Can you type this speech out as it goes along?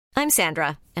I'm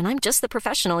Sandra, and I'm just the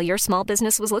professional your small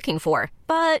business was looking for.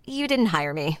 But you didn't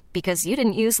hire me because you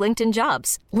didn't use LinkedIn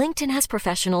Jobs. LinkedIn has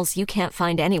professionals you can't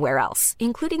find anywhere else,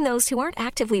 including those who aren't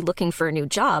actively looking for a new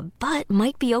job, but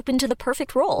might be open to the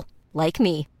perfect role, like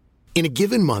me. In a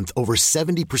given month, over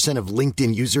 70% of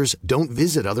LinkedIn users don't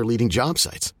visit other leading job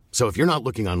sites. So if you're not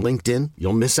looking on LinkedIn,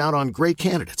 you'll miss out on great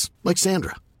candidates like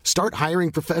Sandra. Start hiring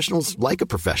professionals like a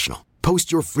professional.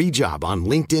 Post your free job on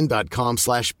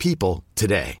linkedin.com/people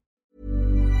today.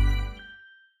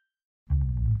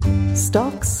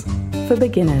 Stocks for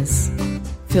beginners.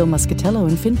 Phil Muscatello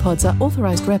and FinPods are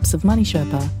authorised reps of Money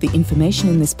Sherpa. The information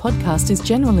in this podcast is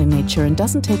general in nature and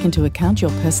doesn't take into account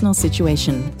your personal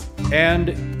situation. And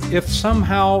if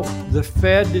somehow the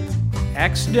Fed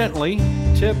accidentally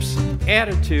tips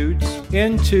attitudes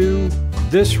into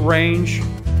this range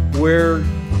where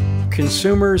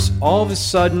consumers all of a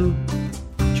sudden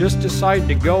just decide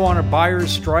to go on a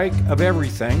buyer's strike of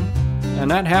everything, and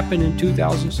that happened in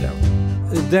 2007,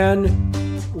 then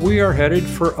we are headed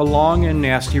for a long and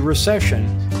nasty recession.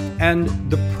 And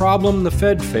the problem the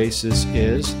Fed faces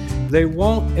is they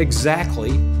won't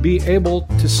exactly be able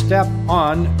to step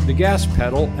on the gas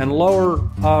pedal and lower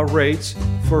rates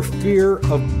for fear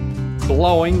of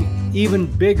blowing even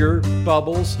bigger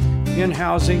bubbles in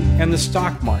housing and the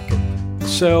stock market.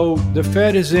 So the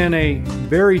Fed is in a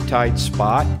very tight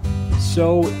spot.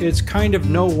 So it's kind of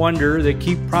no wonder they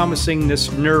keep promising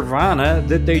this nirvana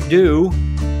that they do.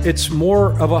 It's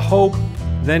more of a hope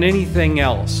than anything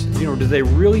else. Do they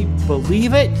really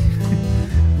believe it?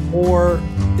 Or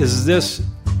is this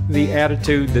the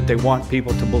attitude that they want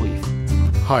people to believe?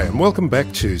 Hi, and welcome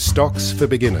back to Stocks for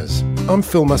Beginners. I'm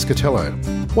Phil Muscatello.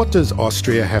 What does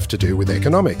Austria have to do with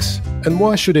economics? And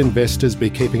why should investors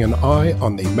be keeping an eye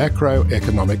on the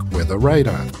macroeconomic weather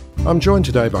radar? I'm joined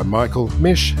today by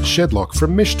Mish Shedlock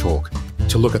from Mish Talk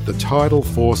to look at the tidal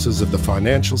forces of the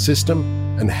financial system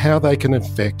and how they can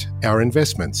affect our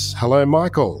investments. Hello,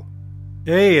 Michael.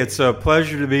 Hey, it's a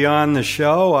pleasure to be on the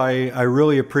show. I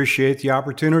really appreciate the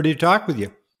opportunity to talk with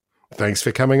you. Thanks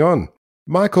for coming on.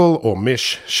 Michael, or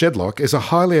Mish, Shedlock is a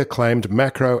highly acclaimed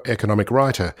macroeconomic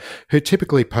writer who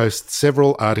typically posts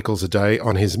several articles a day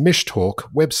on his Mish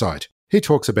Talk website. He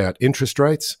talks about interest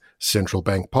rates, central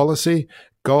bank policy,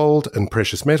 gold and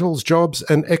precious metals, jobs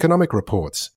and economic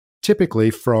reports,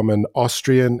 typically from an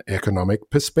Austrian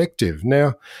economic perspective.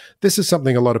 Now, this is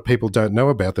something a lot of people don't know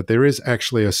about, that there is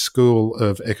actually a school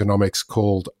of economics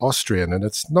called Austrian, and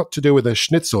it's not to do with a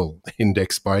Schnitzel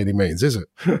index by any means, is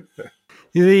it?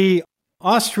 The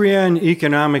Austrian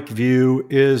economic view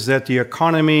is that the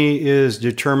economy is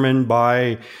determined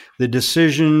by the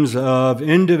decisions of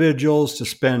individuals to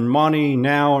spend money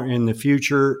now or in the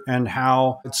future, and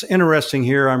how it's interesting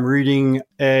here. I'm reading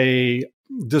a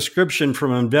description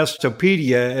from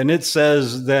Investopedia, and it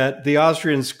says that the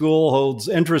Austrian school holds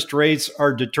interest rates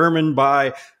are determined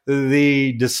by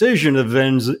the decision of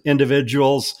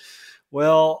individuals.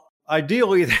 Well,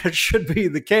 ideally, that should be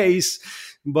the case.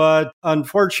 But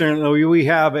unfortunately, we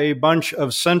have a bunch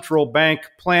of central bank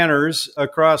planners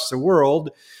across the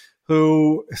world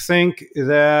who think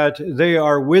that they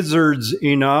are wizards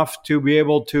enough to be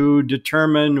able to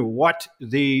determine what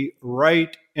the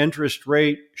right interest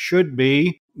rate should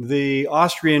be. The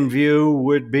Austrian view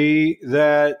would be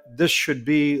that this should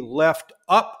be left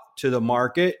up to the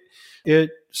market. It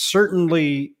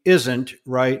certainly isn't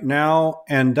right now,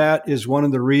 and that is one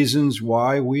of the reasons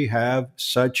why we have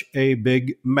such a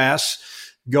big mess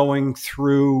going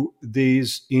through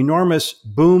these enormous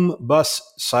boom-bust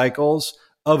cycles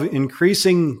of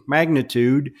increasing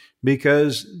magnitude,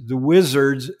 because the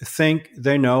wizards think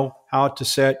they know how to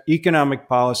set economic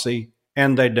policy,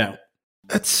 and they don't.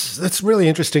 That's really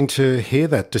interesting to hear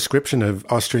that description of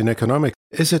Austrian economics.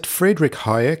 Is it Friedrich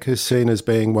Hayek who's seen as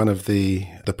being one of the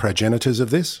progenitors of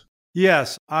this?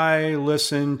 Yes, I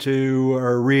listen to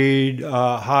or read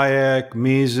Hayek,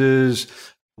 Mises,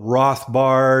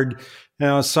 Rothbard.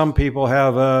 Now, some people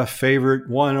have a favorite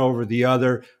one over the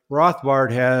other.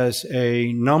 Rothbard has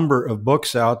a number of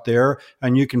books out there,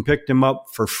 and you can pick them up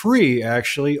for free,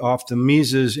 actually, off the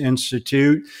Mises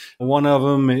Institute. One of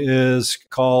them is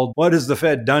called What Has the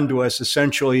Fed Done to Us?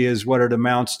 Essentially is what it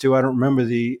amounts to. I don't remember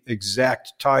the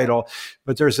exact title,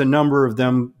 but there's a number of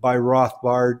them by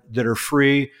Rothbard that are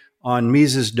free on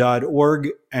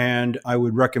Mises.org, and I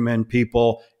would recommend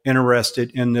people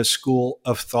interested in this school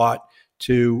of thought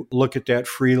to look at that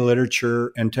free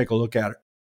literature and take a look at it.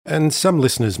 And some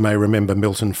listeners may remember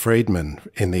Milton Friedman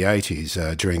in the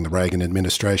 80s during the Reagan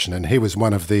administration, and he was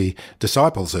one of the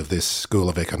disciples of this school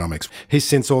of economics. He's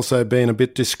since also been a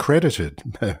bit discredited.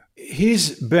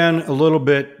 He's been a little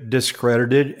bit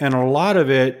discredited, and a lot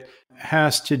of it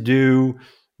has to do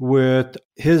with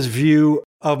his view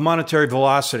of monetary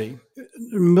velocity.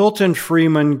 Milton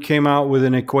Friedman came out with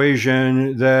an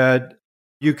equation that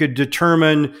you could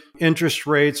determine interest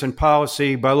rates and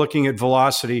policy by looking at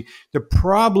velocity. The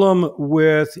problem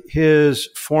with his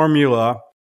formula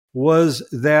was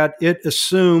that it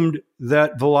assumed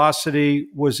that velocity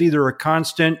was either a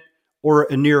constant or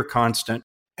a near constant,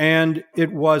 and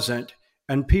it wasn't.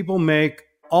 And people make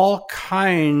all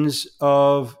kinds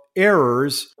of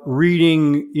errors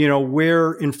reading,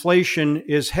 where inflation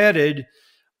is headed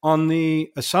on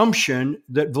the assumption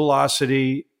that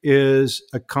velocity is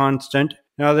a constant.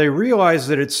 Now, they realize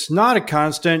that it's not a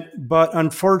constant, but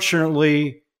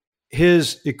unfortunately,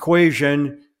 his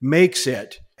equation makes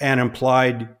it an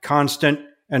implied constant,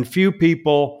 and few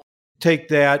people take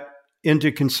that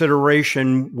into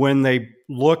consideration when they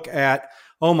look at,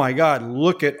 oh my God,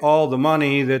 look at all the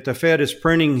money that the Fed is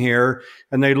printing here.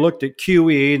 And they looked at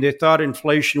QE, they thought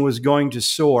inflation was going to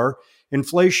soar.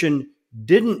 Inflation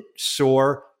didn't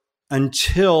soar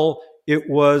until it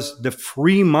was the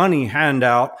free money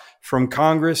handout from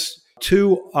Congress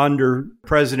under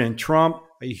President Trump,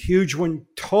 a huge one,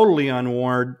 totally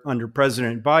unwarranted under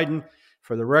President Biden.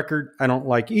 For the record, I don't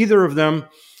like either of them.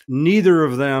 Neither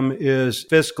of them is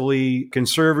fiscally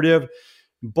conservative.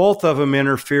 Both of them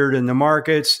interfered in the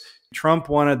markets. Trump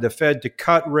wanted the Fed to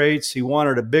cut rates. He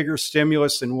wanted a bigger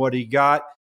stimulus than what he got.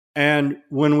 And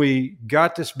when we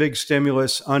got this big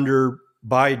stimulus under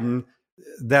Biden,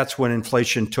 that's when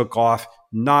inflation took off,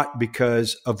 not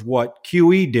because of what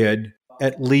QE did,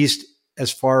 at least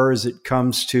as far as it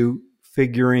comes to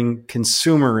figuring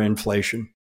consumer inflation.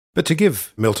 But to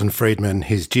give Milton Friedman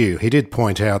his due, he did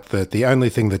point out that the only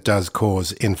thing that does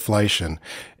cause inflation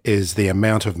is the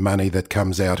amount of money that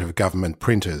comes out of government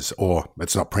printers, or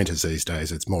it's not printers these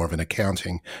days, it's more of an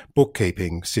accounting,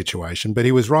 bookkeeping situation. But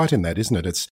he was right in that, isn't it?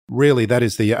 It's really, that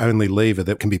is the only lever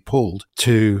that can be pulled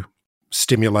to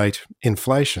stimulate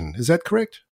inflation. Is that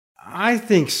correct? I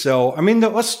think so. I mean,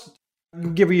 let's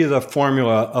give you the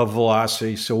formula of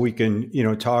velocity so we can,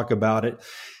 talk about it.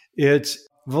 It's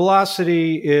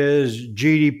velocity is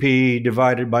GDP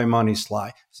divided by money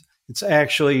supply. It's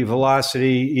actually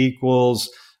velocity equals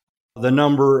the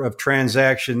number of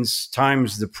transactions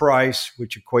times the price,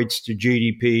 which equates to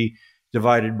GDP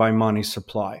divided by money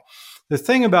supply. The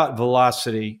thing about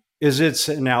velocity is it's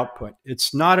an output.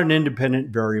 It's not an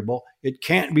independent variable. It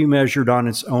can't be measured on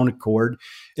its own accord.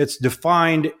 It's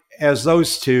defined as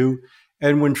those two.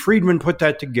 And when Friedman put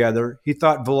that together, he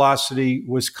thought velocity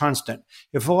was constant.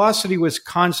 If velocity was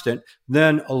constant,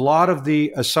 then a lot of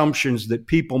the assumptions that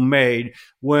people made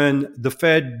when the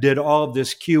Fed did all of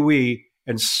this QE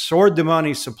and soared the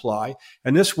money supply,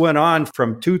 and this went on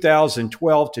from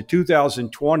 2012 to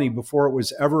 2020 before it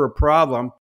was ever a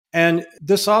problem. And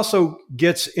this also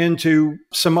gets into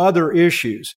some other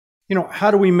issues. How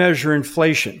do we measure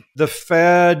inflation? The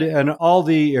Fed and all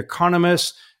the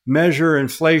economists measure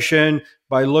inflation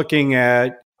by looking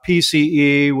at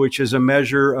PCE, which is a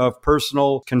measure of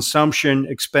personal consumption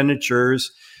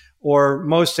expenditures, or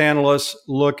most analysts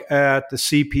look at the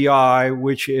CPI,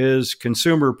 which is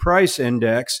Consumer Price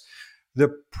Index. The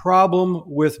problem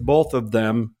with both of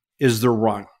them is they're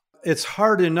wrong. It's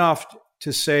hard enough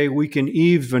to say we can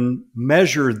even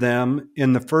measure them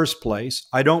in the first place.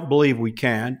 I don't believe we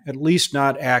can, at least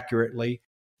not accurately.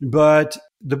 But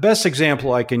the best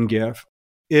example I can give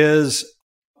is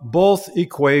both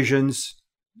equations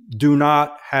do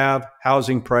not have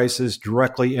housing prices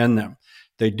directly in them.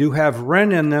 They do have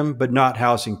rent in them, but not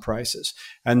housing prices.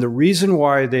 And the reason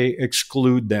why they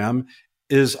exclude them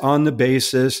is on the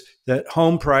basis that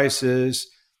home prices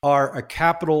are a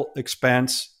capital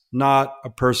expense, not a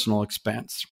personal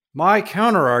expense. My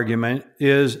counterargument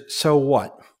is, so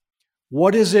what?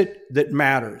 What is it that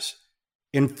matters?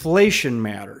 Inflation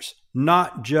matters,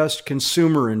 not just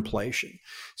consumer inflation.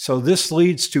 So this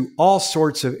leads to all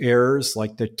sorts of errors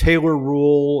like the Taylor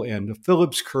rule and the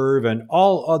Phillips curve and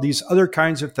all of these other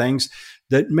kinds of things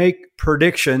that make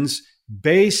predictions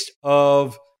based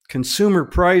of consumer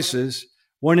prices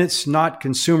when it's not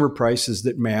consumer prices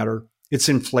that matter, it's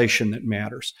inflation that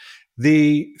matters.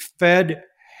 The Fed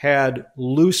had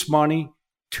loose money,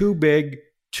 too big,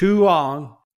 too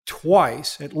long,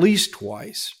 twice, at least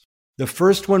twice. The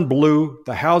first one blew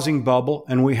the housing bubble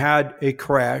and we had a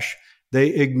crash. They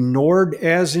ignored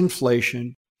as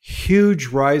inflation huge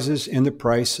rises in the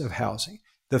price of housing.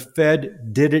 The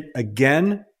Fed did it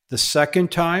again the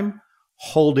second time,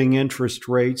 holding interest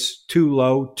rates too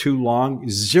low, too long,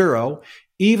 zero,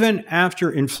 even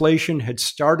after inflation had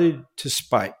started to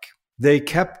spike. They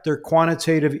kept their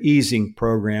quantitative easing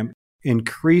program,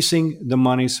 increasing the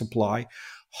money supply,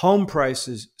 Home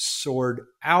prices soared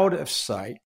out of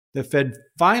sight. The Fed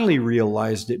finally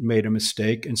realized it made a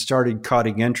mistake and started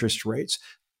cutting interest rates.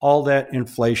 All that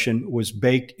inflation was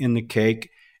baked in the cake,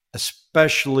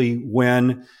 especially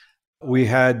when we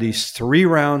had these 3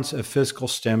 rounds of fiscal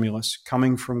stimulus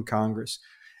coming from Congress.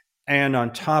 And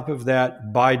on top of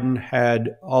that, Biden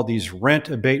had all these rent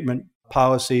abatement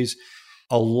policies.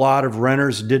 A lot of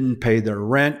renters didn't pay their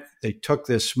rent. They took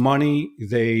this money,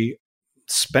 they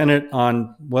spent it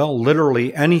on, well,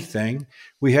 literally anything.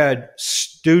 We had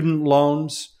student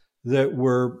loans that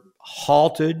were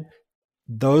halted.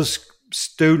 Those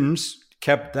students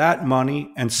kept that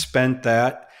money and spent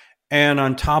that. And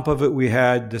on top of it, we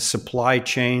had the supply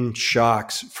chain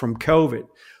shocks from COVID.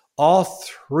 All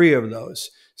 3 of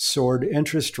those soared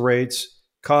interest rates,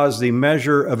 caused the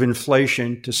measure of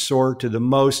inflation to soar to the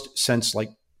most since like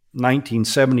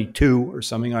 1972 or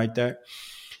something like that.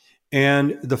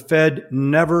 And the Fed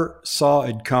never saw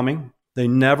it coming. They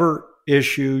never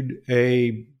issued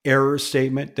a error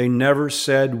statement. They never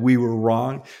said we were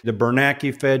wrong. The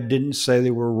Bernanke Fed didn't say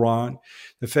they were wrong.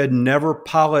 The Fed never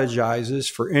apologizes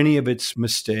for any of its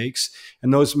mistakes,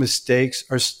 and those mistakes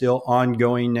are still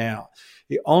ongoing now.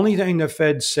 The only thing the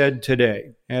Fed said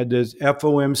today, at this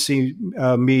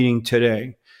FOMC meeting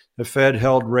today, the Fed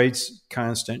held rates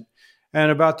constant.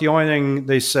 And about the only thing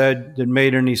they said that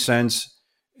made any sense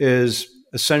is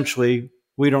essentially,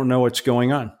 we don't know what's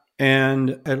going on.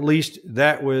 And at least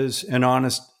that was an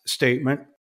honest statement.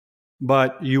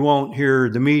 But you won't hear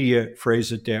the media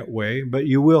phrase it that way, but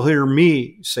you will hear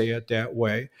me say it that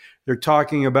way. They're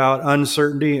talking about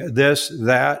uncertainty, this,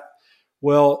 that.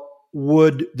 Well,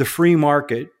 would the free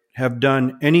market have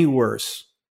done any worse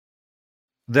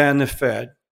than the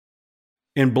Fed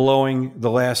in blowing the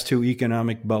last 2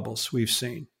 economic bubbles we've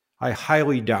seen? I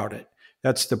highly doubt it.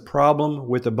 That's the problem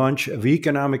with a bunch of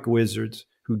economic wizards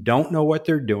who don't know what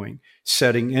they're doing,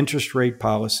 setting interest rate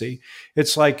policy.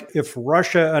 It's like if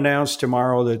Russia announced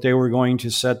tomorrow that they were going to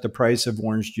set the price of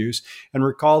orange juice, and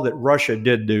recall that Russia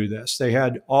did do this. They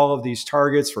had all of these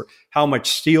targets for how much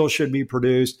steel should be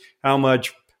produced, how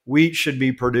much wheat should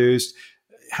be produced,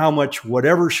 how much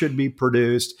whatever should be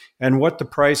produced, and what the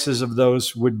prices of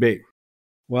those would be.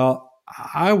 Well,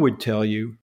 I would tell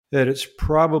you that it's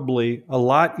probably a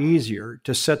lot easier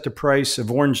to set the price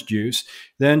of orange juice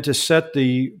than to set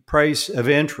the price of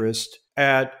interest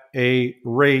at a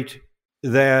rate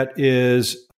that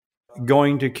is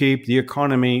going to keep the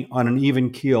economy on an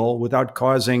even keel without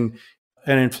causing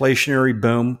an inflationary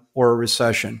boom or a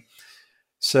recession.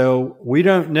 So we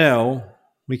don't know.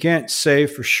 We can't say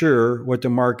for sure what the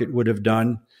market would have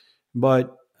done,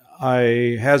 but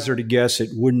I hazard a guess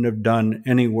it wouldn't have done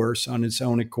any worse on its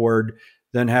own accord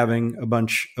than having a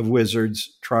bunch of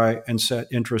wizards try and set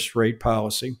interest rate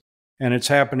policy. And it's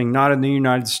happening not in the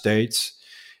United States.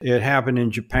 It happened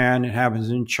in Japan. It happens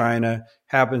in China,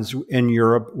 happens in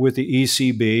Europe with the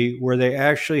ECB, where they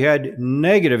actually had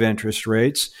negative interest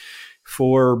rates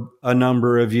for a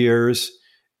number of years,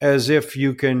 as if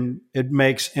it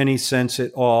makes any sense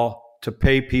at all to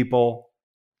pay people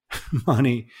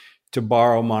money to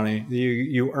borrow money.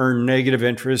 You earn negative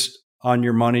interest on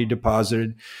your money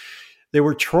deposited. The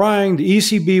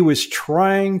ECB was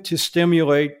trying to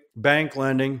stimulate bank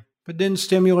lending, but didn't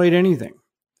stimulate anything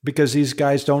because these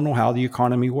guys don't know how the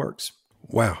economy works.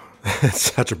 Wow,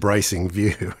 that's such a bracing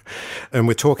view. And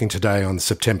we're talking today on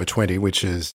September 20,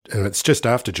 and it's just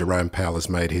after Jerome Powell has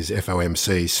made his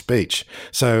FOMC speech.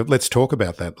 So let's talk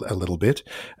about that a little bit.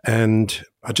 And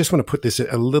I just want to put this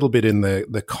a little bit in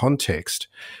the context,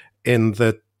 in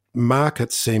that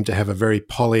markets seem to have a very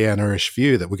Pollyanna-ish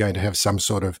view that we're going to have some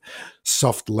sort of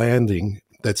soft landing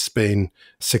that's been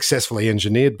successfully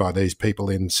engineered by these people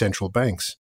in central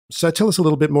banks. So tell us a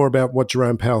little bit more about what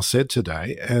Jerome Powell said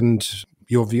today and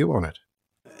your view on it.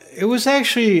 It was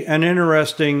actually an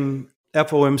interesting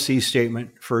FOMC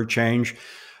statement for a change.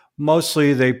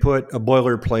 Mostly they put a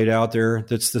boilerplate out there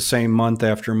that's the same month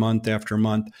after month after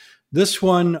month. This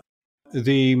one,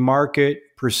 the market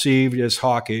perceived as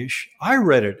hawkish. I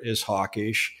read it as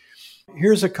hawkish.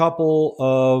 Here's a couple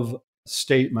of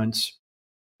statements.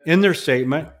 In their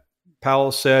statement,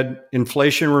 Powell said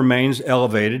inflation remains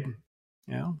elevated.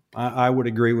 I would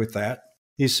agree with that.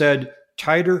 He said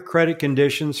tighter credit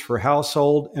conditions for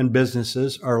household and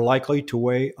businesses are likely to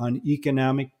weigh on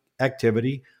economic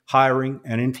activity, hiring,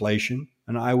 and inflation,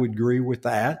 and I would agree with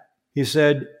that. He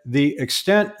said the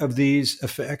extent of these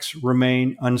effects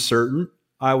remain uncertain.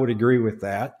 I would agree with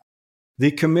that.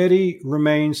 The committee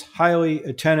remains highly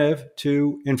attentive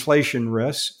to inflation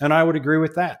risks, and I would agree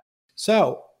with that.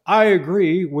 So I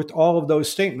agree with all of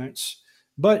those statements,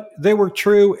 but they were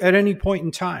true at any point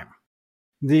in time.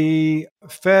 The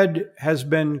Fed has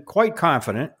been quite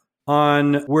confident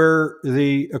on where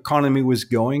the economy was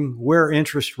going, where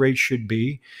interest rates should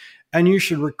be. And you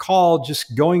should recall,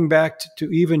 just going back to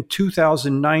even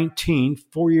 2019,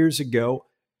 4 years ago,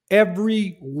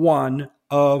 every one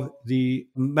of the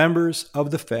members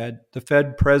of the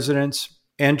Fed presidents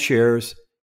and chairs,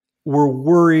 were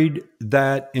worried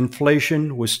that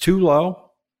inflation was too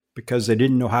low because they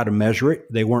didn't know how to measure it.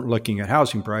 They weren't looking at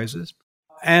housing prices,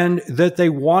 and that they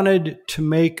wanted to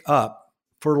make up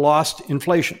for lost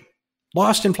inflation.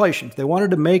 Lost inflation. They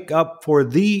wanted to make up for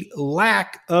the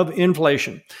lack of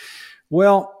inflation.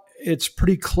 Well, it's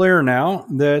pretty clear now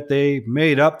that they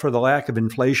made up for the lack of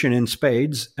inflation in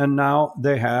spades, and now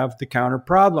they have the counter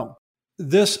problem.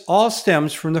 This all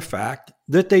stems from the fact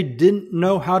that they didn't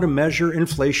know how to measure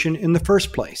inflation in the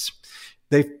first place.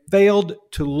 They failed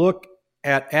to look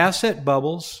at asset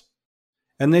bubbles,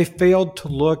 and they failed to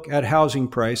look at housing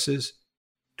prices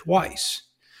twice.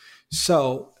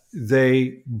 So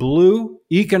they blew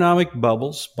economic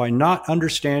bubbles by not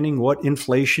understanding what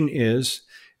inflation is,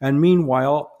 and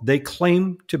meanwhile, they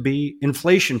claim to be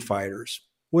inflation fighters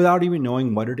without even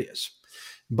knowing what it is.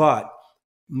 But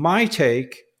my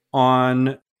take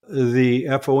on the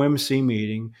FOMC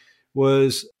meeting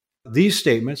was these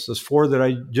statements, those four that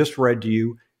I just read to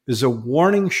you, is a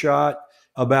warning shot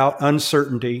about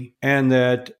uncertainty, and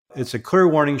that it's a clear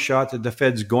warning shot that the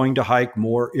Fed's going to hike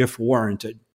more if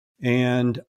warranted.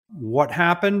 And what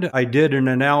happened? I did an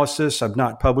analysis. I've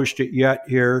not published it yet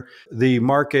here. The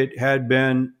market had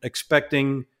been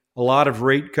expecting a lot of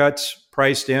rate cuts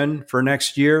priced in for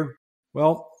next year.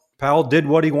 Well, Powell did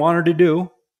what he wanted to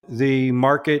do. The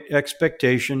market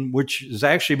expectation, which has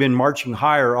actually been marching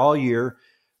higher all year,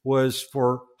 was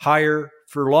for higher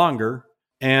for longer.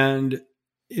 And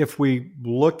if we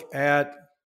look at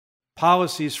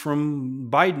policies from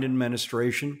Biden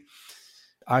administration,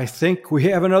 I think we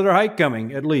have another hike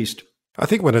coming, at least. I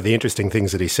think one of the interesting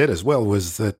things that he said as well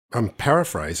was that, I'm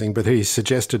paraphrasing, but he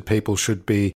suggested people should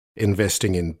be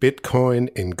investing in Bitcoin,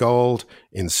 in gold,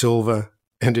 in silver,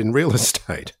 and in real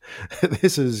estate.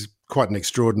 This is quite an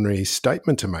extraordinary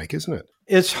statement to make, isn't it?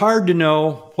 It's hard to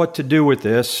know what to do with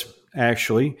this,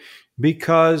 actually,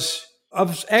 because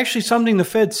of actually something the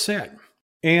Fed said.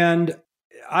 And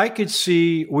I could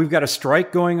see we've got a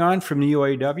strike going on from the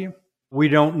UAW. We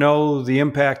don't know the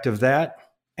impact of that.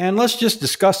 And let's just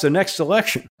discuss the next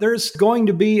election. There's going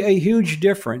to be a huge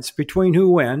difference between who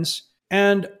wins.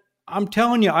 And I'm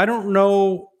telling you, I don't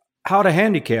know how to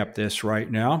handicap this right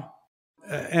now.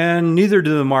 And neither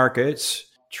do the markets.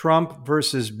 Trump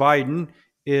versus Biden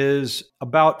is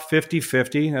about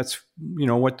 50-50. That's,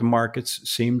 what the markets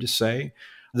seem to say.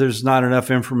 There's not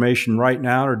enough information right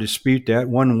now to dispute that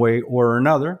one way or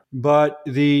another. But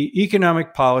the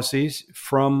economic policies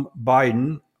from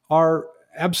Biden are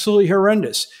absolutely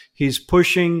horrendous. He's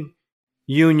pushing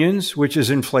unions, which is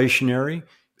inflationary.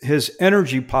 His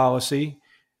energy policy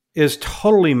is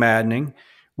totally maddening.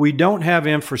 We don't have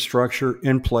infrastructure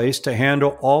in place to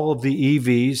handle all of the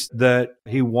EVs that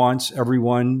he wants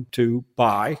everyone to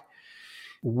buy.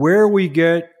 Where we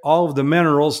get all of the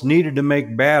minerals needed to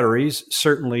make batteries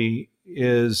certainly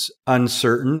is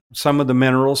uncertain. Some of the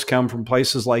minerals come from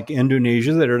places like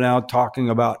Indonesia that are now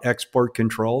talking about export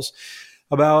controls.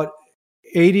 About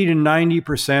 80 to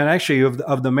 90% actually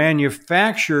of the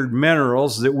manufactured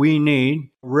minerals that we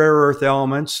need, rare earth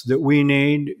elements that we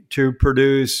need to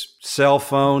produce cell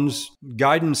phones,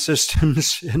 guidance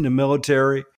systems in the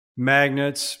military,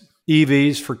 magnets,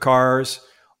 EVs for cars,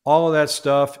 all of that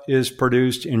stuff is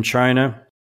produced in China.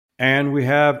 And we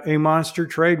have a monster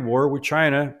trade war with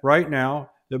China right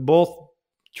now that both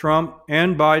Trump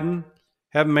and Biden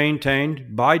have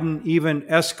maintained. Biden even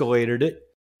escalated it.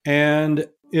 And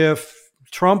if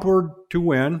Trump were to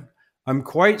win, I'm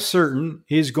quite certain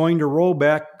he's going to roll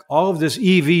back all of this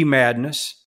EV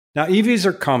madness. Now, EVs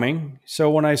are coming.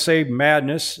 So when I say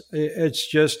madness, it's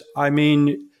just,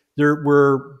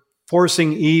 we're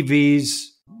forcing EVs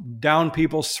down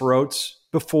people's throats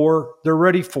before they're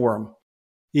ready for them.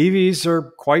 EVs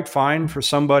are quite fine for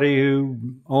somebody who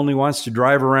only wants to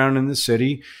drive around in the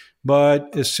city.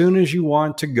 But as soon as you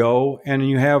want to go and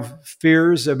you have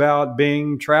fears about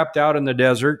being trapped out in the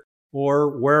desert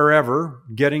or wherever,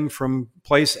 getting from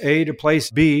place A to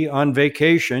place B on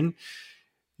vacation,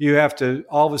 you have to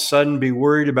all of a sudden be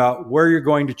worried about where you're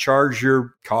going to charge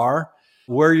your car,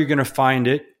 where you're going to find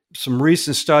it. Some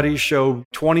recent studies show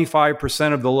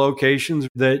 25% of the locations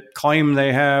that claim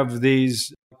they have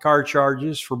these car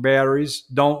charges for batteries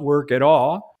don't work at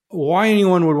all. Why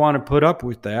anyone would want to put up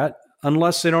with that,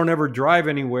 unless they don't ever drive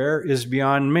anywhere, is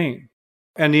beyond me.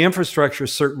 And the infrastructure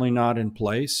is certainly not in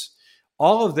place.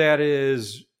 all of that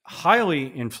is highly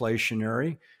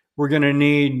inflationary. We're going to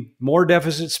need more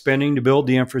deficit spending to build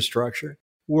the infrastructure.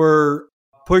 We're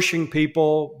pushing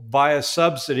people via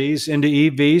subsidies into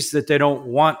EVs that they don't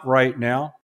want right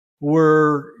now.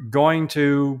 We're going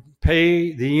to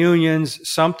pay the unions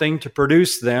something to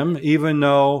produce them, even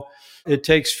though it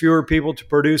takes fewer people to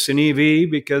produce an EV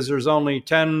because there's only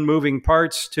 10 moving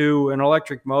parts to an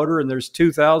electric motor and there's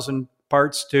 2,000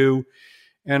 parts to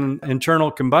an internal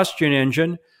combustion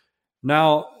engine.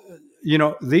 Now,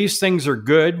 these things are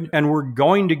good and we're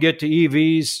going to get to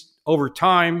EVs over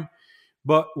time.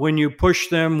 But when you push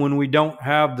them, when we don't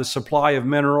have the supply of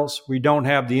minerals, we don't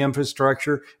have the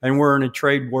infrastructure, and we're in a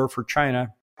trade war for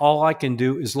China, all I can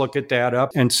do is look at that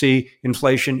up and see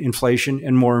inflation,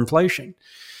 and more inflation.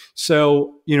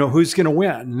 So, who's going to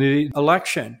win the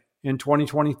election in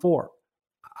 2024?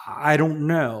 I don't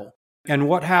know. And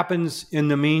what happens in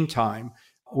the meantime?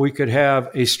 We could have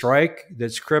a strike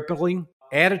that's crippling.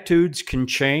 Attitudes can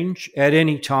change at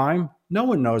any time. No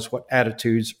one knows what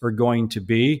attitudes are going to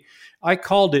be. I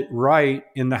called it right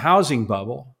in the housing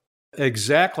bubble,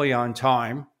 exactly on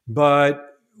time,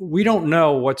 but we don't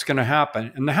know what's going to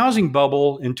happen. And the housing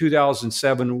bubble in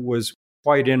 2007 was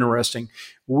quite interesting.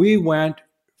 We went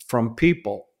from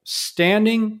people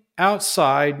standing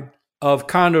outside of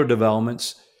condo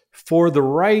developments for the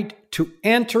right to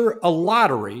enter a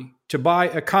lottery to buy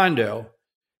a condo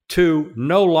to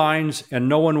no lines and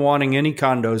no one wanting any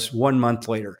condos 1 month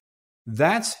later.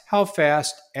 That's how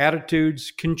fast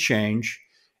attitudes can change.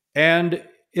 And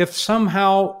if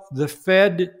somehow the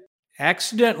Fed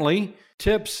accidentally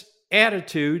tips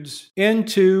attitudes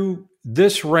into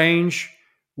this range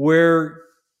where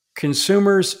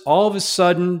consumers all of a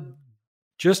sudden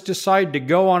just decide to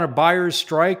go on a buyer's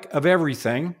strike of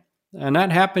everything, and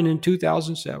that happened in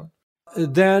 2007,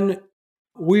 then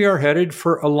we are headed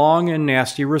for a long and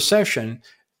nasty recession.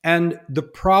 And the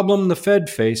problem the Fed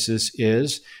faces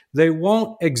is they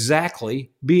won't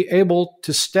exactly be able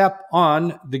to step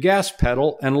on the gas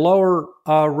pedal and lower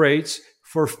rates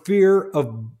for fear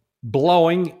of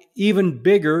blowing even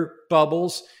bigger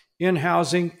bubbles in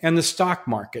housing and the stock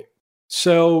market.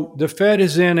 So the Fed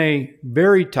is in a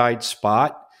very tight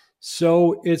spot.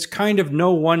 So it's kind of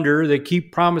no wonder they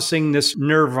keep promising this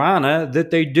nirvana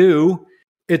that they do.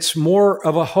 It's more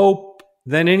of a hope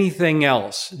than anything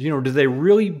else. Do they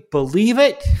really believe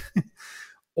it?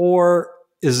 Or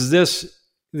is this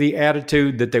the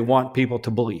attitude that they want people to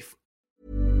believe?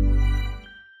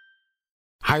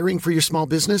 Hiring for your small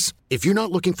business? If you're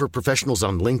not looking for professionals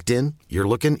on LinkedIn, you're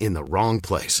looking in the wrong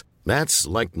place. That's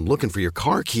like looking for your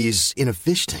car keys in a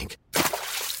fish tank.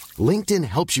 LinkedIn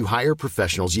helps you hire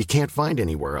professionals you can't find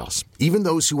anywhere else, even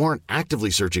those who aren't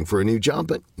actively searching for a new job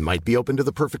but might be open to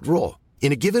the perfect role.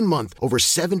 In a given month, over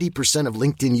 70% of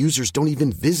LinkedIn users don't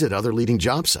even visit other leading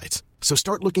job sites. So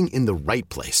start looking in the right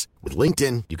place. With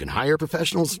LinkedIn, you can hire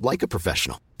professionals like a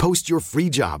professional. Post your free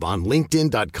job on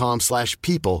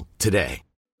linkedin.com/people today.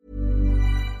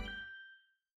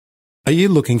 Are you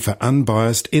looking for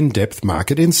unbiased, in-depth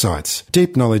market insights?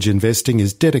 Deep Knowledge Investing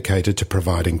is dedicated to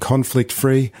providing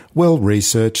conflict-free,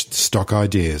 well-researched stock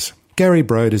ideas. Gary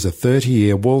Brode is a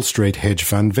 30-year Wall Street hedge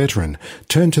fund veteran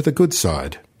turned to the good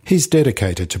side. He's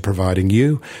dedicated to providing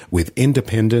you with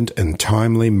independent and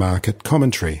timely market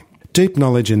commentary. Deep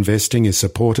Knowledge Investing is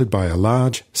supported by a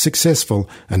large, successful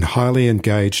and highly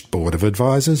engaged board of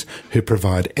advisors who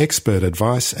provide expert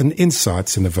advice and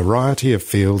insights in a variety of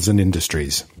fields and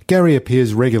industries. Gary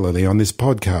appears regularly on this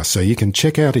podcast, so you can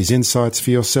check out his insights for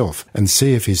yourself and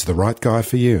see if he's the right guy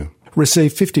for you.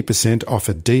 Receive 50% off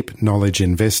a Deep Knowledge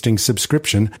Investing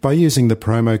subscription by using the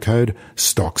promo code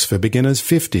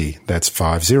STOCKSFORBEGINNERS50, that's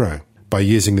 50. By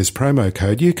using this promo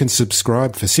code, you can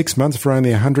subscribe for 6 months for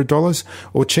only $100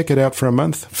 or check it out for a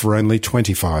month for only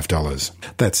 $25.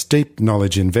 That's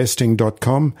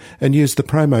deepknowledgeinvesting.com and use the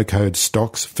promo code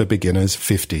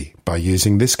STOCKSFORBEGINNERS50. By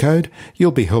using this code,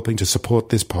 you'll be helping to support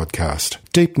this podcast.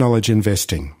 Deep Knowledge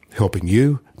Investing, helping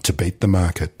you to beat the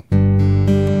market.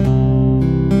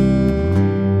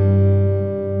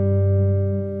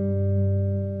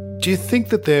 Do you think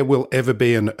that there will ever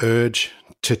be an urge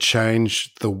to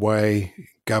change the way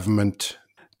government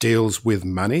deals with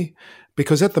money?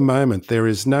 Because at the moment, there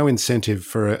is no incentive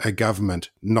for a government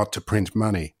not to print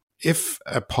money. If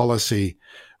a policy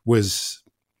was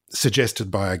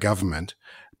suggested by a government,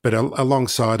 but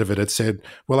alongside of it, it said,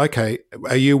 well, okay,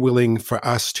 are you willing for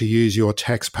us to use your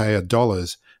taxpayer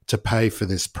dollars to pay for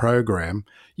this program?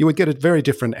 You would get a very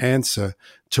different answer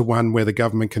to one where the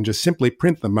government can just simply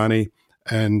print the money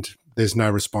and there's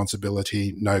no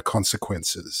responsibility, no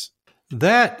consequences.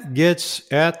 That gets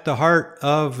at the heart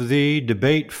of the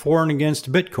debate for and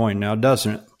against Bitcoin now,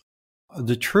 doesn't it?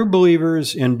 The true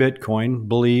believers in Bitcoin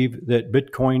believe that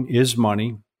Bitcoin is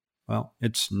money. Well,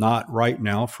 it's not right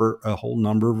now for a whole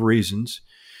number of reasons,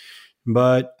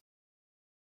 but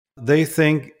they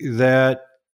think that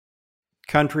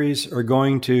countries are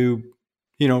going to,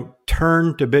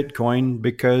 turn to Bitcoin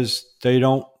because they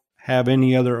don't have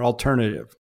any other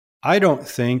alternative. I don't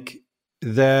think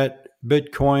that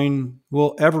Bitcoin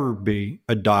will ever be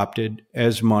adopted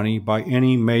as money by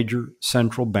any major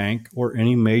central bank or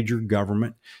any major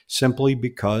government simply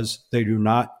because they do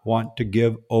not want to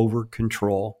give over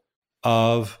control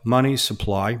of money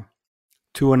supply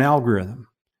to an algorithm.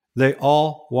 They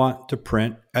all want to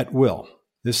print at will.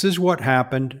 This is what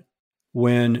happened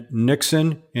when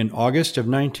Nixon, in August of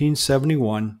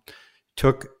 1971,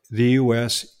 took the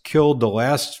U.S., killed the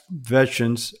last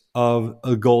vestige of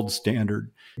a gold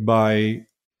standard by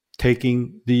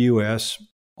taking the U.S.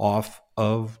 off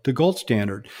of the gold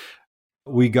standard.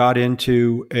 We got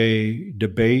into a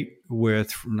debate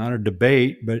not a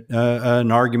debate, but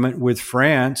an argument with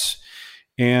France.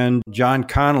 And John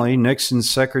Connally, Nixon's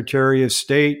Secretary of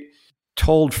State,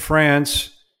 told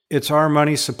France, it's our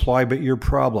money supply, but your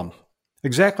problem.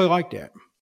 Exactly like that.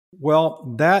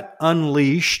 Well, that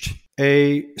unleashed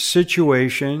a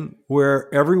situation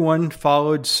where everyone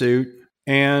followed suit,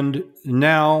 and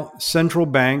now central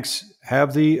banks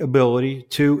have the ability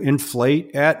to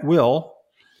inflate at will,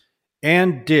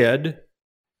 and did,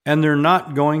 and they're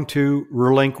not going to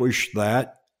relinquish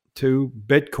that to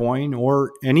Bitcoin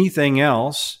or anything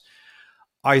else.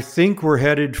 I think we're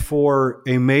headed for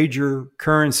a major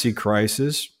currency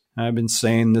crisis. I've been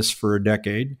saying this for a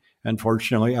decade.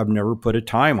 Unfortunately, I've never put a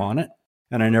time on it,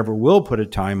 and I never will put a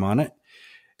time on it.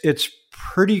 It's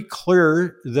pretty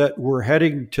clear that we're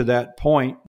heading to that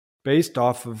point based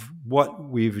off of what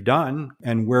we've done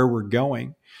and where we're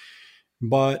going.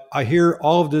 But I hear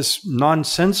all of this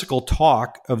nonsensical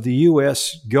talk of the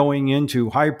U.S. going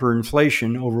into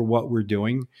hyperinflation over what we're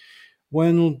doing,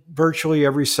 when virtually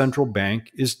every central bank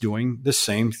is doing the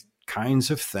same kinds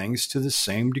of things to the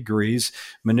same degrees,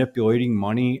 manipulating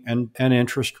money and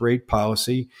interest rate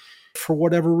policy for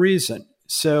whatever reason.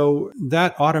 So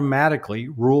that automatically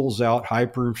rules out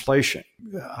hyperinflation.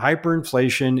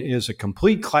 Hyperinflation is a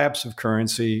complete collapse of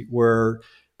currency where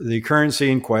the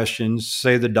currency in question,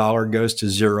 say the dollar, goes to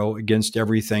zero against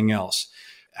everything else.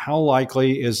 How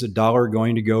likely is the dollar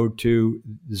going to go to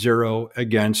zero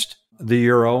against the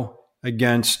euro,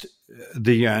 against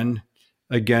the yen,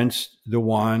 against the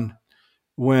yuan,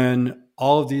 when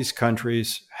all of these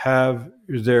countries have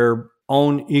their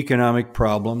own economic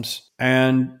problems,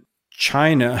 and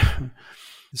China,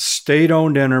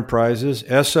 state-owned enterprises,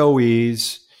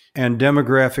 SOEs, and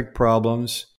demographic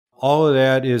problems, all of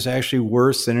that is actually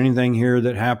worse than anything here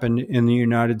that happened in the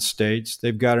United States.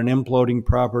 They've got an imploding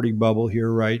property bubble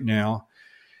here right now.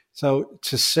 So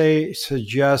to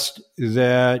suggest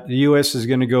that the U.S. is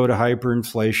going to go to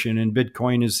hyperinflation and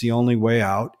Bitcoin is the only way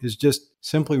out is just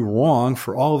simply wrong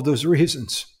for all of those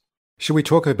reasons. Should we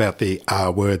talk about the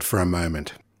R word for a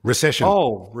moment? Recession.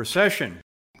 Oh, recession.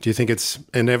 Do you think it's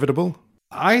inevitable?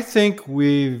 I think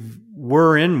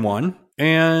we're in one,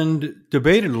 and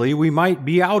debatedly, we might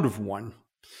be out of one.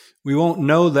 We won't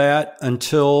know that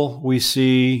until we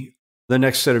see the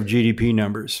next set of GDP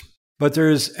numbers. But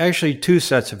there's actually two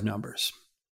sets of numbers,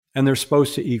 and they're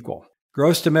supposed to equal.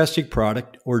 Gross domestic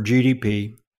product, or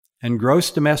GDP, and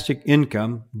gross domestic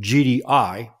income,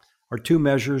 GDI, are two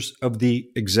measures of the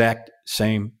exact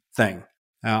same thing.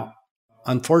 Now,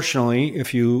 unfortunately,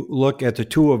 if you look at the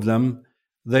two of them,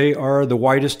 they are the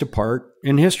widest apart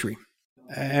in history.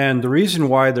 And the reason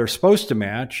why they're supposed to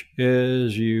match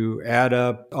is you add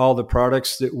up all the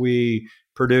products that we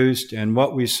produced and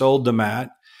what we sold them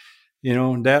at.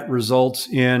 That results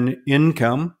in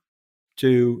income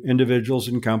to individuals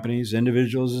and companies,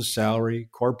 individuals as salary,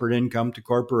 corporate income to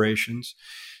corporations.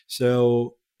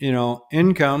 So,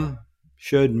 income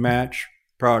should match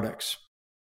products.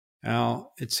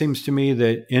 Now, it seems to me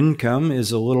that income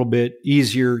is a little bit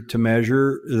easier to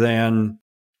measure than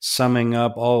summing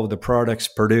up all of the products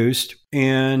produced.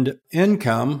 And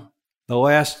income, the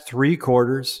last 3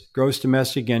 quarters, gross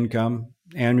domestic income,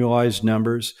 annualized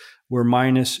numbers, were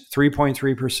minus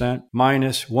 3.3%,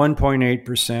 minus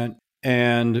 1.8%,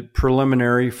 and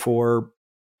preliminary for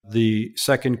the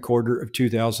second quarter of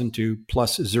 2002,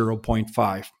 plus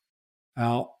 0.5.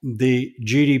 Now, the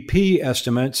GDP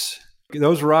estimates,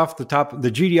 those were off the top.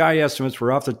 The GDI estimates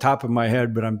were off the top of my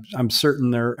head, but I'm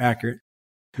certain they're accurate.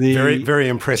 The very, very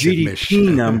impressive, GDP Mish.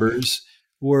 numbers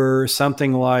were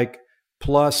something like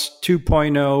plus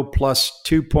 2.0, plus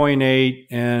 2.8,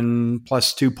 and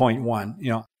plus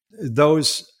 2.1.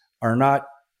 Those are not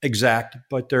exact,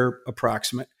 but they're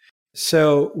approximate.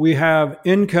 So we have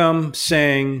income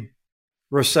saying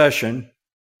recession,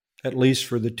 at least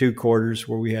for the 2 quarters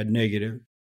where we had negative,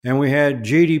 and we had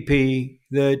GDP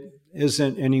that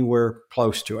isn't anywhere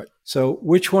close to it. So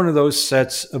which one of those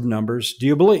sets of numbers do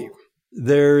you believe?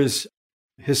 There's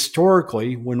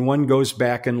historically, when one goes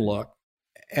back and look,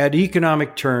 at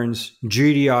economic turns,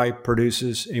 GDI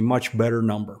produces a much better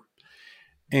number.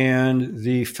 And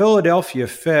the Philadelphia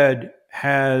Fed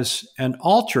has an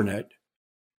alternate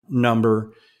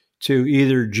number to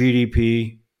either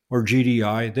GDP or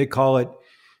GDI. They call it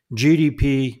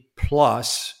GDP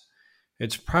plus.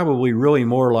 It's probably really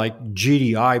more like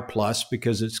GDI plus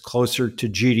because it's closer to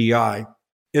GDI.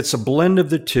 It's a blend of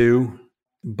the two,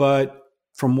 but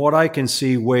from what I can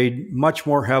see, weighed much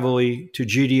more heavily to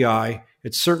GDI.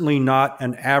 It's certainly not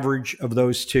an average of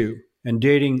those two. And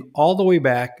dating all the way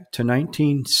back to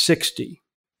 1960,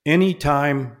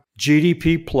 anytime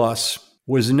GDP plus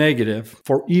was negative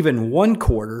for even 1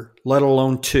 quarter, let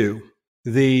alone 2,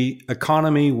 the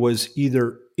economy was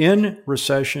either in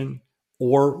recession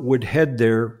or would head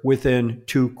there within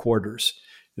 2 quarters.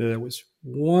 There was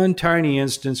one tiny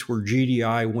instance where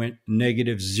GDI went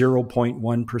negative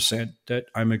 0.1% that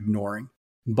I'm ignoring.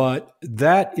 But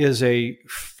that is a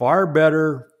far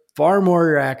better, far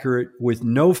more accurate, with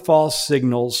no false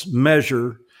signals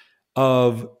measure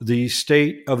of the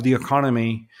state of the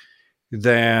economy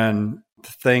than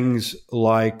things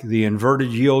like the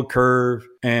inverted yield curve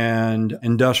and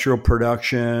industrial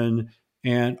production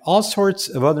and all sorts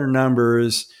of other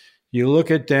numbers. You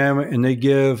look at them and they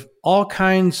give all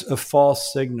kinds of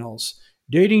false signals.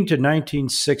 Dating to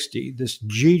 1960, this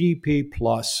GDP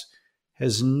plus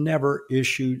has never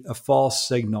issued a false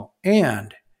signal,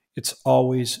 and it's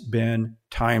always been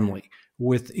timely,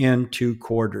 within 2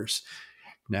 quarters.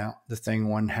 Now, the thing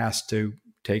one has to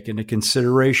take into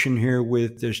consideration here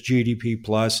with this GDP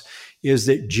plus is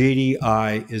that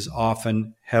GDI is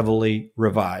often heavily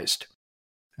revised.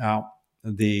 Now,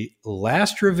 the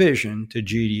last revision to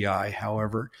GDI,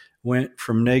 however, went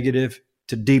from negative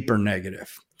to deeper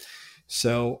negative.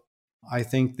 So I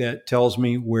think that tells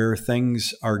me where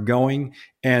things are going.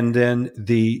 And then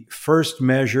the first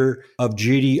measure of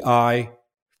GDI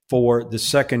for the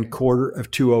second quarter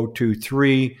of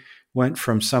 2023 went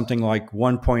from something like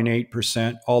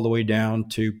 1.8% all the way down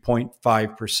to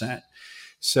 0.5%.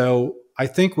 So I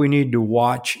think we need to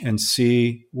watch and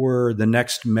see where the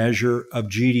next measure of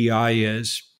GDI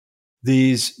is.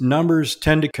 These numbers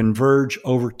tend to converge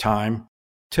over time,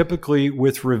 typically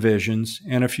with revisions.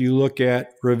 And if you look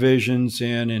at revisions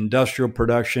in industrial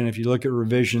production, if you look at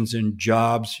revisions in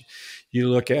jobs, you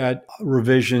look at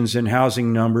revisions in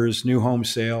housing numbers, new home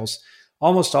sales,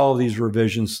 almost all of these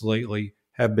revisions lately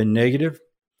have been negative.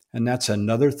 And that's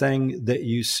another thing that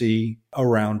you see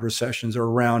around recessions or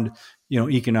around,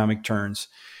 economic turns.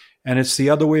 And it's the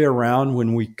other way around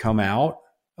when we come out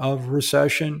of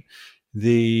recession.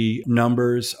 The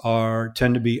numbers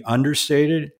tend to be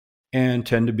understated and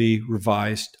tend to be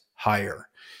revised higher.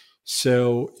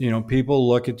 So, people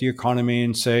look at the economy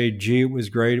and say, gee, it was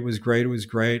great, it was great, it was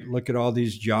great. Look at all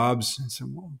these jobs. And say,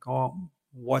 well,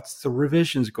 what's the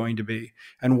revisions going to be?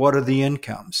 And what are the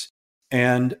incomes?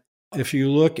 And if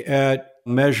you look at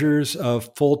measures of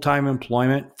full-time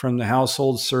employment from the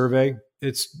household survey,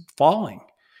 it's falling.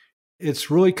 It's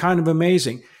really kind of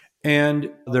amazing. And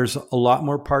there's a lot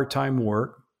more part-time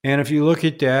work. And if you look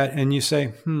at that and you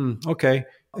say, okay,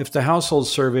 if the household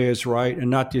survey is right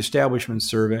and not the establishment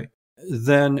survey,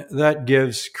 then that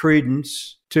gives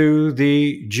credence to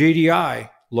the GDI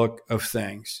look of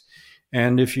things.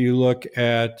 And if you look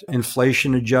at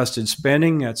inflation-adjusted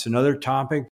spending, that's another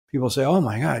topic. People say, oh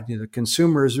my God, the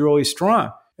consumer is really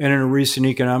strong. And in a recent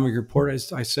economic report,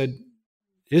 I said,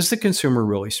 is the consumer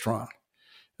really strong?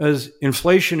 As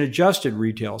inflation-adjusted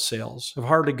retail sales have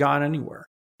hardly gone anywhere.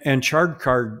 And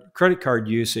credit card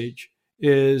usage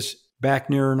is back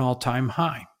near an all-time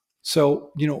high.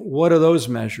 So, what do those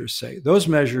measures say? Those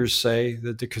measures say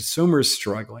that the consumer is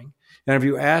struggling. And if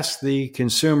you ask the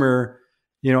consumer,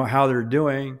 how they're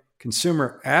doing,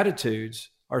 consumer attitudes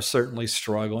are certainly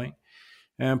struggling.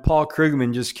 And Paul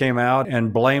Krugman just came out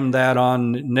and blamed that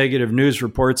on negative news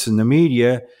reports in the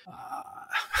media.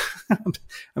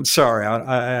 I'm sorry,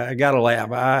 I got to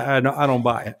laugh. I don't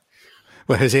buy it.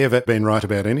 Well, has he ever been right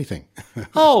about anything?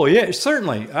 Oh, yeah,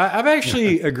 certainly. I've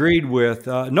actually agreed with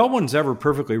no one's ever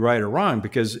perfectly right or wrong,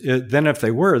 because then if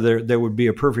they were, there would be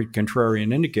a perfect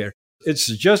contrarian indicator. It's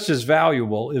just as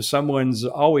valuable if someone's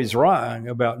always wrong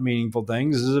about meaningful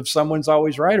things as if someone's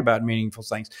always right about meaningful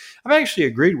things. I've actually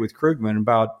agreed with Krugman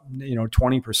about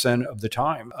 20% of the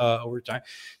time over time.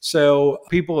 So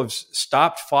people have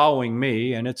stopped following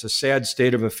me, and it's a sad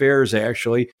state of affairs.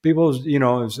 Actually, people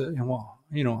have said, well,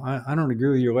 I don't agree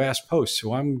with your last post,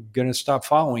 so I'm going to stop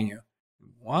following you.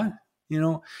 What?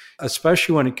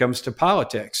 Especially when it comes to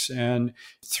politics. And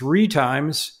 3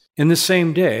 times in the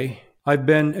same day, I've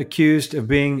been accused of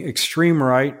being extreme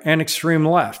right and extreme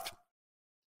left.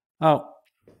 Now,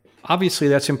 obviously,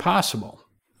 that's impossible.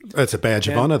 That's a badge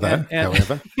of honor,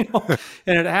 however.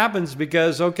 And it happens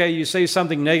because, you say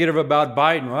something negative about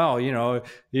Biden. Well,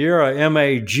 you're a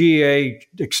MAGA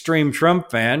extreme Trump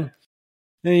fan.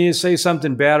 And you say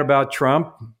something bad about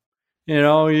Trump.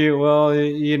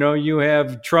 You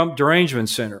have Trump derangement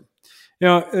syndrome.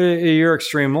 You're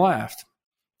extreme left.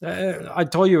 I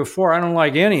told you before, I don't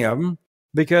like any of them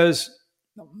because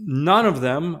none of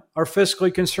them are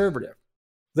fiscally conservative.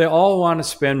 They all want to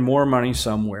spend more money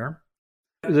somewhere.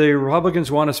 The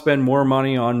Republicans want to spend more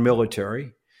money on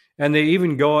military. And they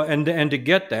even go, and to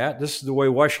get that, this is the way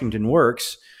Washington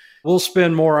works, we'll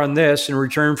spend more on this in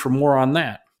return for more on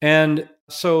that. And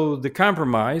so the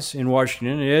compromise in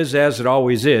Washington is, as it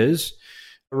always is,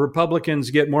 Republicans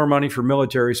get more money for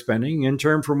military spending in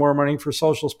turn for more money for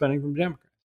social spending from Democrats.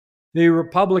 The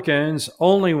Republicans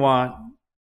only want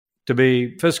to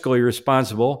be fiscally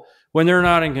responsible when they're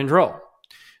not in control.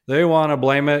 They want to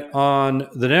blame it on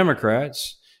the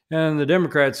Democrats, and the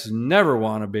Democrats never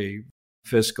want to be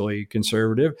fiscally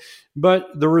conservative. But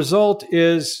the result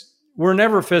is we're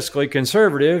never fiscally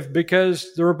conservative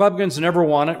because the Republicans never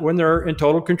want it when they're in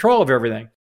total control of everything.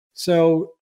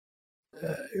 So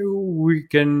we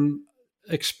can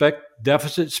expect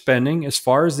deficit spending as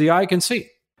far as the eye can see.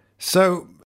 So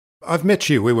I've met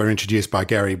you. We were introduced by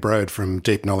Gary Brode from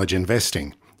Deep Knowledge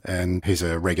Investing, and he's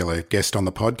a regular guest on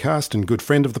the podcast and good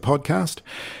friend of the podcast.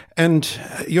 And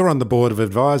you're on the board of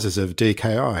advisors of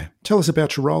DKI. Tell us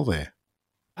about your role there.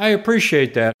 I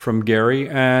appreciate that from Gary.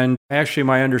 And actually,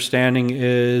 my understanding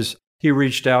is he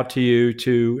reached out to you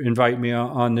to invite me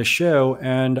on this show.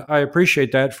 And I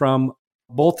appreciate that from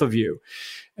both of you.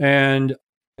 And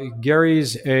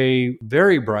Gary's a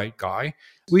very bright guy.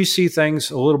 We see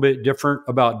things a little bit different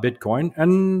about Bitcoin,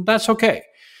 and that's okay.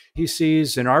 He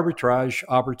sees an arbitrage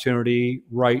opportunity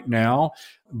right now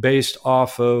based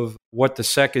off of what the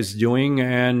SEC is doing,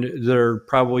 and they're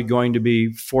probably going to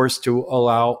be forced to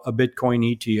allow a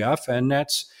Bitcoin ETF, and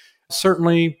that's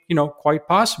certainly, quite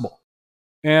possible.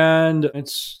 And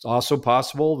it's also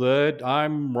possible that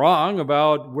I'm wrong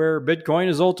about where Bitcoin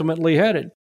is ultimately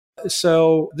headed.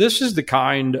 So this is the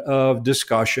kind of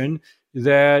discussion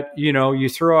that, you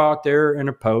throw out there in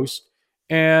a post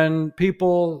and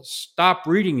people stop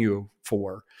reading you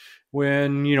for.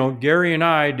 When, Gary and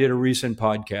I did a recent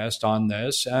podcast on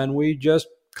this, and we just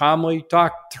calmly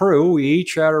talked through, we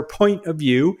each had our point of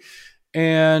view,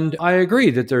 and I agree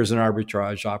that there's an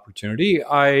arbitrage opportunity.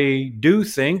 I do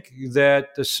think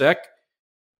that the SEC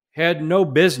had no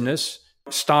business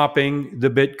stopping the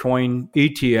Bitcoin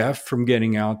ETF from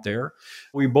getting out there.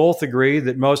 We both agree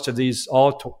that most of these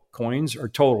altcoins are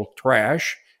total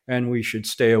trash and we should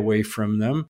stay away from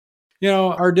them.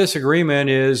 Our disagreement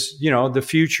is, the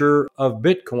future of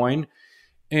Bitcoin.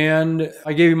 And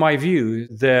I gave you my view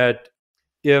that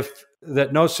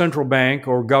that no central bank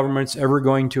or government's ever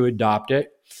going to adopt it.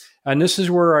 And this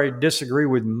is where I disagree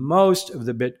with most of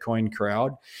the Bitcoin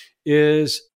crowd,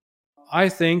 is I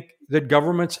think that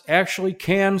governments actually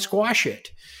can squash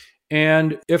it.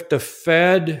 And if the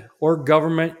Fed or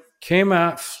government came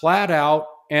out flat out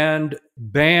and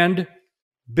banned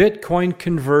Bitcoin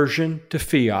conversion to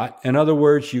fiat, in other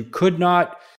words, you could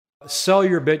not sell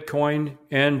your Bitcoin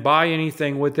and buy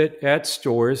anything with it at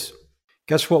stores,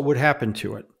 guess what would happen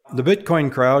to it? The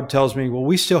Bitcoin crowd tells me, well,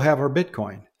 we still have our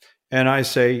Bitcoin. And I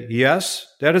say, yes,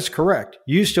 that is correct.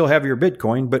 You still have your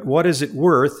Bitcoin, but what is it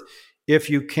worth if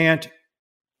you can't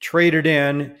trade it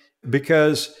in?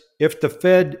 Because if the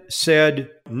Fed said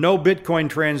no Bitcoin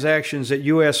transactions at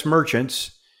U.S.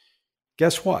 merchants,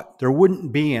 guess what? There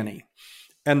wouldn't be any.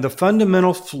 And the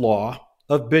fundamental flaw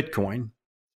of Bitcoin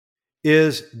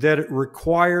is that it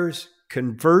requires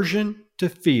conversion to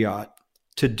fiat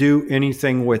to do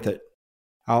anything with it.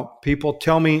 Now, people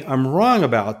tell me I'm wrong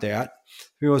about that.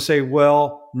 People say,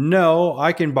 well, no,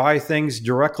 I can buy things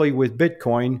directly with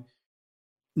Bitcoin.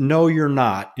 No, you're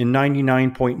not in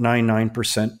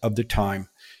 99.99% of the time.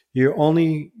 You're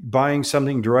only buying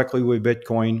something directly with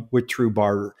Bitcoin with true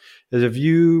barter. As if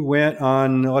you went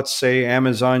on, let's say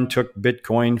Amazon took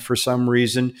Bitcoin for some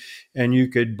reason, and you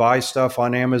could buy stuff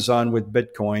on Amazon with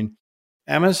Bitcoin.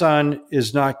 Amazon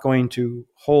is not going to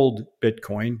hold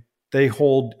Bitcoin. They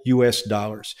hold US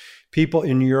dollars. People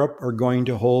in Europe are going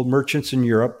to hold, merchants in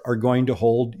Europe are going to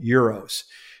hold euros.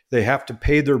 They have to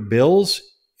pay their bills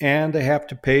and they have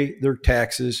to pay their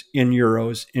taxes in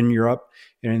euros in Europe.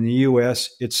 And in the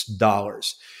US, it's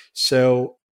dollars.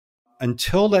 So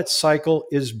until that cycle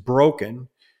is broken,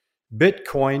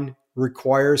 Bitcoin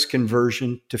requires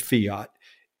conversion to fiat.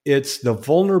 It's the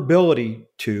vulnerability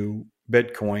to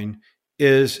Bitcoin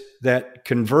is that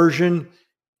conversion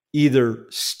either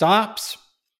stops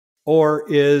or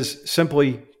is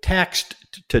simply taxed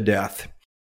to death.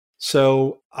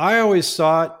 So I always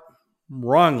thought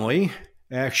wrongly,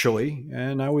 actually,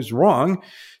 and I was wrong,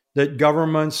 that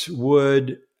governments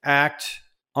would act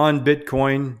on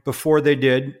Bitcoin before they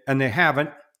did, and they haven't.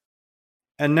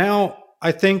 And now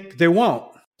I think they won't.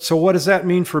 So what does that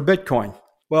mean for Bitcoin?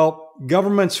 Well,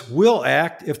 governments will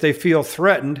act if they feel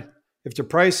threatened. If the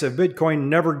price of Bitcoin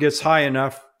never gets high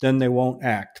enough, then they won't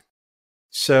act.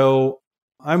 So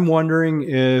I'm wondering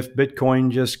if Bitcoin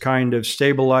just kind of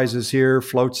stabilizes here,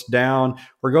 floats down,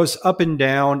 or goes up and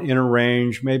down in a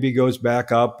range, maybe goes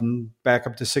back up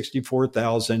to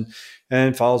 64,000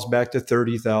 and falls back to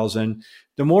 30,000.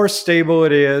 The more stable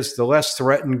it is, the less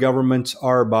threatened governments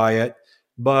are by it.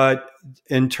 But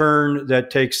in turn,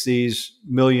 that takes these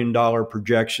 $1 million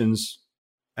projections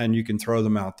and you can throw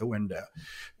them out the window.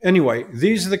 Anyway,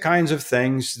 these are the kinds of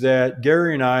things that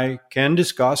Gary and I can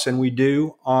discuss, and we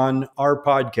do on our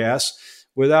podcast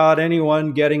without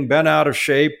anyone getting bent out of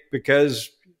shape because,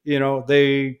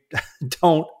 they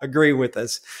don't agree with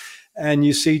us. And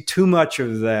you see too much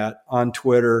of that on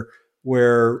Twitter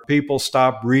where people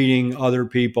stop reading other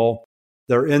people.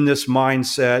 They're in this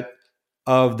mindset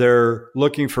of they're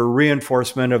looking for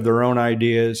reinforcement of their own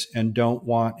ideas and don't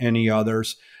want any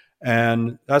others.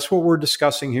 And that's what we're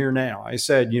discussing here now. I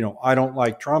said, I don't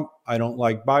like Trump. I don't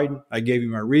like Biden. I gave you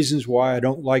my reasons why I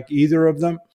don't like either of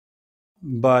them.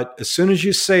 But as soon as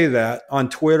you say that on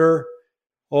Twitter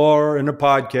or in a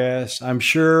podcast, I'm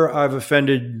sure I've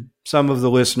offended some of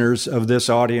the listeners of this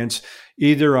audience,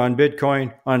 either on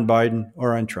Bitcoin, on Biden,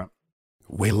 or on Trump.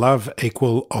 We love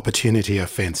equal opportunity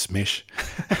offense, Mish.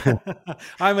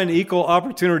 I'm an equal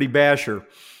opportunity basher.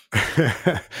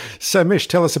 So, Mish,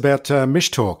 tell us about Mish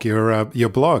Talk, your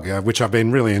blog, which I've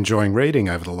been really enjoying reading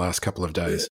over the last couple of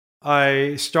days.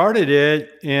 I started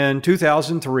it in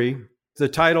 2003. The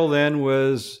title then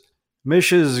was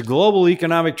Mish's Global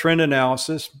Economic Trend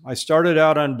Analysis. I started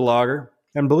out on Blogger,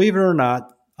 and believe it or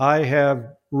not, I have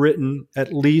written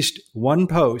at least one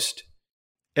post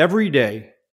every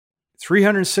day,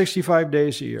 365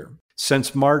 days a year,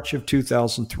 since March of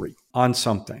 2003 on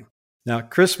something. Now,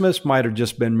 Christmas might have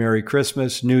just been Merry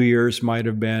Christmas. New Year's might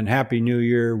have been Happy New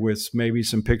Year with maybe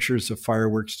some pictures of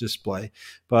fireworks display.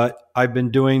 But I've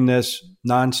been doing this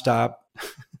nonstop,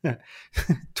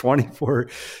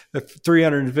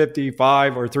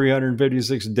 355 or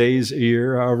 356 days a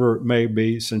year, however it may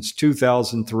be, since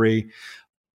 2003.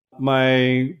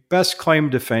 My best claim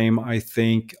to fame, I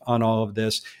think, on all of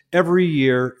this, every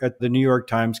year at the New York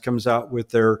Times comes out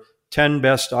with their 10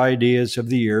 best ideas of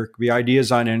the year. It could be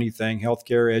ideas on anything,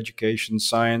 healthcare, education,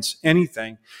 science,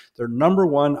 anything. Their number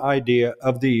one idea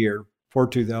of the year for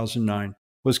 2009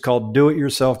 was called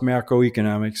Do-It-Yourself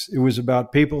Macroeconomics. It was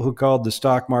about people who called the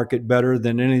stock market better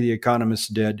than any of the economists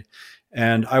did.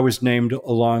 And I was named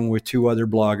along with two other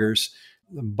bloggers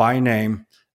by name.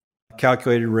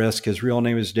 Calculated Risk, his real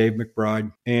name is Dave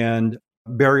McBride, and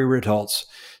Barry Ritholtz.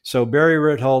 So Barry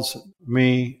Ritholtz,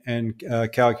 me, and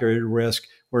Calculated Risk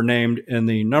were named in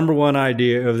the number one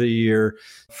idea of the year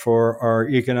for our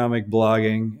economic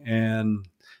blogging, and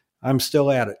I'm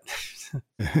still at it.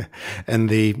 And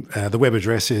the web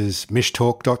address is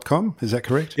mishtalk.com, is that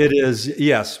correct? It is,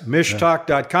 yes,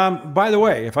 mishtalk.com. By the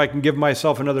way, if I can give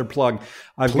myself another plug,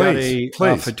 I've got a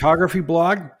photography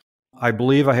blog. I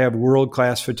believe I have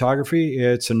world-class photography.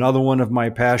 It's another one of my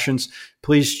passions.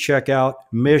 Please check out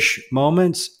Mish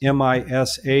Moments,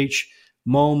 M-I-S-H,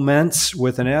 Moments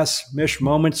with an S,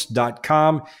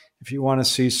 mishmoments.com. If you want to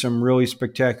see some really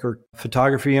spectacular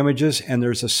photography images, and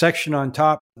there's a section on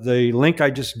top. The link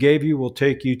I just gave you will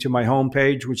take you to my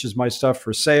homepage, which is my stuff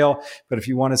for sale. But if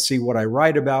you want to see what I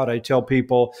write about, I tell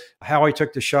people how I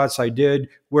took the shots I did,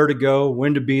 where to go,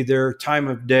 when to be there, time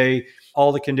of day,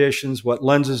 all the conditions, what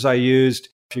lenses I used.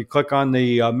 If you click on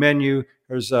the menu,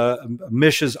 there's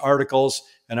Mish's articles,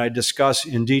 and I discuss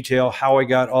in detail how I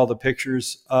got all the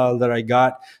pictures that I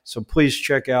got. So please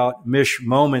check out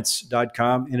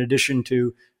mishmoments.com in addition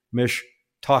to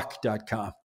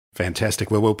mishtalk.com.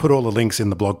 Fantastic. Well, we'll put all the links in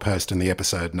the blog post and the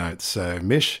episode notes. So,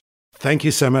 Mish, Thank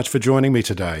you so much for joining me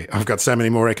today. I've got so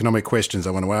many more economic questions I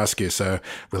want to ask you, so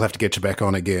we'll have to get you back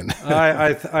on again.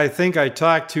 I think I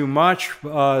talked too much,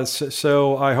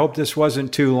 so I hope this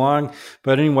wasn't too long.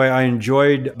 But anyway, I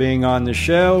enjoyed being on the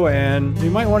show, and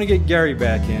you might want to get Gary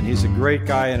back in. He's a great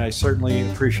guy, and I certainly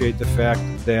appreciate the fact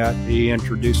that he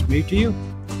introduced me to you.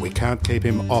 We can't keep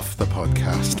him off the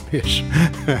podcast, Mish.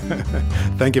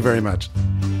 Thank you very much.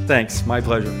 Thanks. My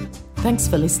pleasure. Thanks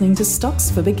for listening to Stocks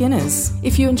for Beginners.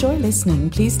 If you enjoy listening,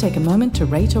 please take a moment to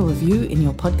rate or review in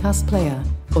your podcast player,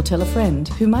 or tell a friend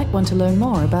who might want to learn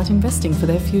more about investing for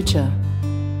their future.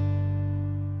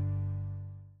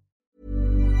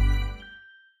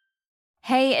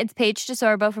 Hey, it's Paige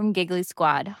DeSorbo from Giggly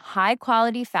Squad. High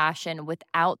quality fashion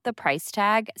without the price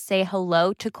tag. Say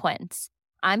hello to Quince.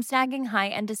 I'm snagging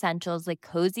high-end essentials like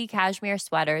cozy cashmere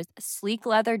sweaters, sleek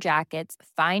leather jackets,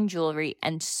 fine jewelry,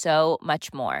 and so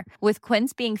much more. With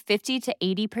Quince being 50 to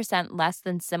 80% less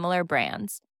than similar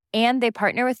brands. And they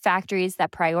partner with factories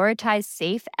that prioritize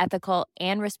safe, ethical,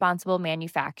 and responsible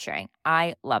manufacturing.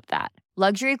 I love that.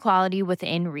 Luxury quality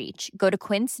within reach. Go to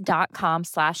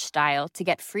quince.com/style to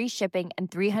get free shipping and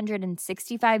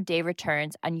 365-day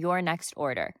returns on your next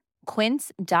order.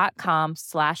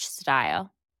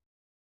 Quince.com/style.